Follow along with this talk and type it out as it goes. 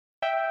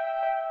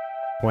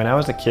When I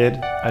was a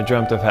kid, I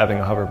dreamt of having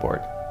a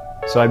hoverboard,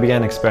 so I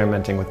began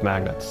experimenting with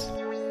magnets.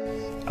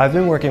 I've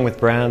been working with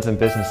brands and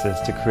businesses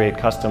to create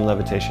custom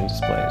levitation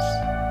displays.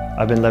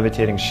 I've been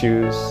levitating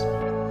shoes,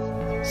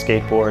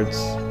 skateboards,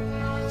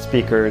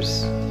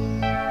 speakers,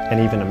 and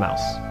even a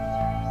mouse.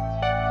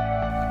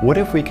 What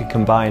if we could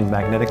combine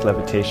magnetic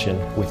levitation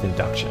with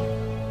induction?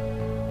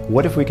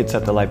 What if we could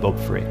set the light bulb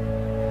free?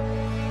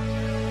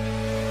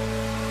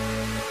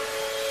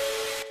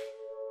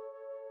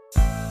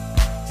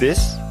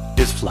 This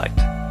is FLYTE.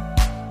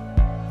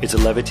 It's a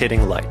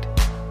levitating light.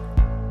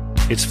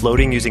 It's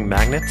floating using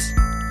magnets,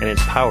 and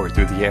it's powered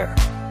through the air.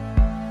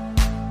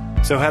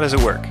 So how does it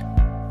work?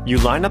 You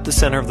line up the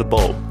center of the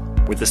bulb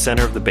with the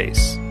center of the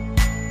base.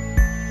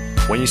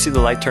 When you see the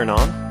light turn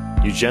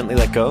on, you gently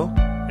let go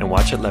and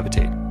watch it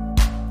levitate.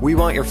 We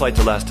want your flight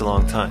to last a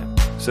long time,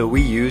 so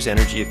we use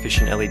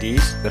energy-efficient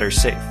LEDs that are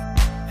safe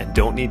and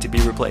don't need to be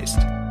replaced.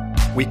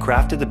 We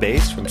crafted the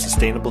base from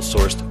sustainable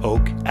sourced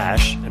oak,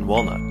 ash, and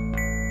walnut.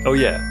 Oh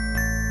yeah,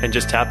 and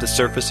just tap the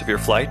surface of your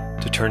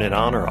FLYTE to turn it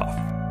on or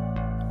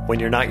off. When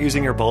you're not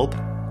using your bulb,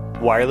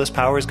 wireless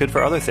power is good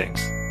for other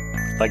things,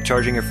 like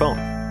charging your phone.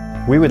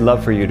 We would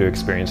love for you to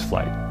experience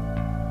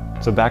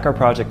FLYTE. So back our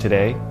project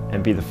today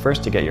and be the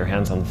first to get your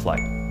hands on the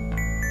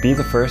FLYTE. Be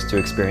the first to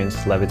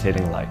experience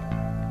levitating light.